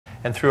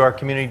And through our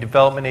community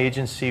development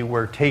agency,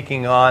 we're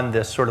taking on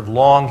this sort of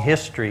long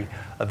history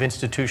of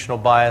institutional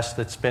bias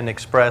that's been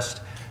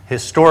expressed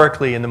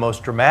historically in the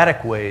most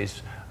dramatic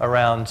ways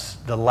around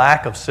the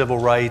lack of civil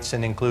rights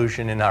and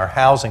inclusion in our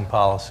housing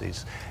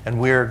policies. And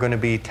we're going to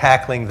be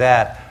tackling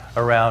that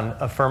around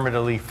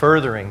affirmatively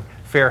furthering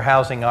fair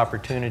housing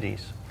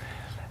opportunities.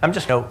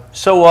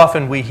 So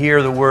often we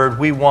hear the word,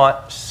 we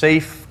want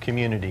safe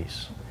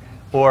communities,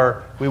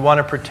 or we want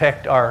to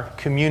protect our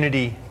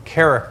community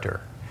character.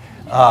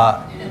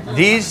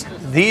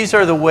 These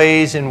are the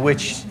ways in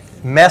which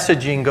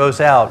messaging goes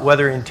out,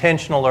 whether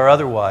intentional or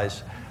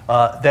otherwise,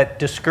 that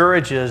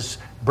discourages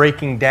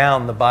breaking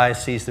down the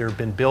biases that have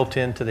been built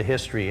into the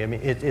history. I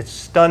mean, it's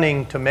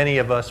stunning to many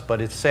of us,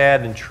 but it's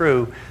sad and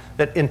true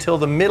that until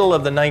the middle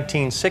of the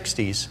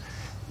 1960s,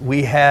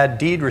 we had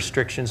deed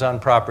restrictions on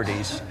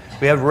properties.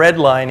 We have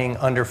redlining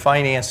under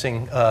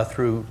financing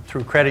through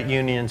credit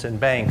unions and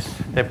banks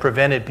that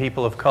prevented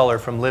people of color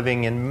from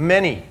living in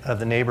many of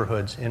the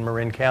neighborhoods in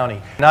Marin County.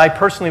 And I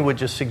personally would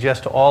just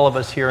suggest to all of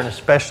us here, and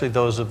especially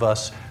those of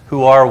us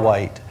who are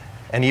white,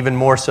 and even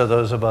more so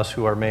those of us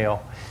who are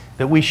male,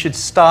 that we should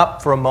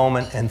stop for a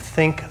moment and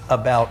think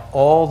about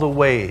all the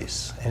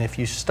ways, and if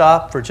you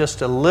stop for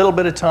just a little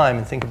bit of time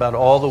and think about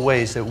all the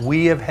ways that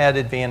we have had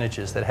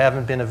advantages that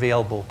haven't been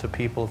available to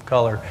people of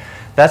color,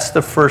 that's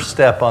the first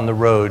step on the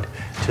road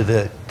to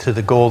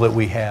the goal that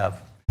we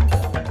have.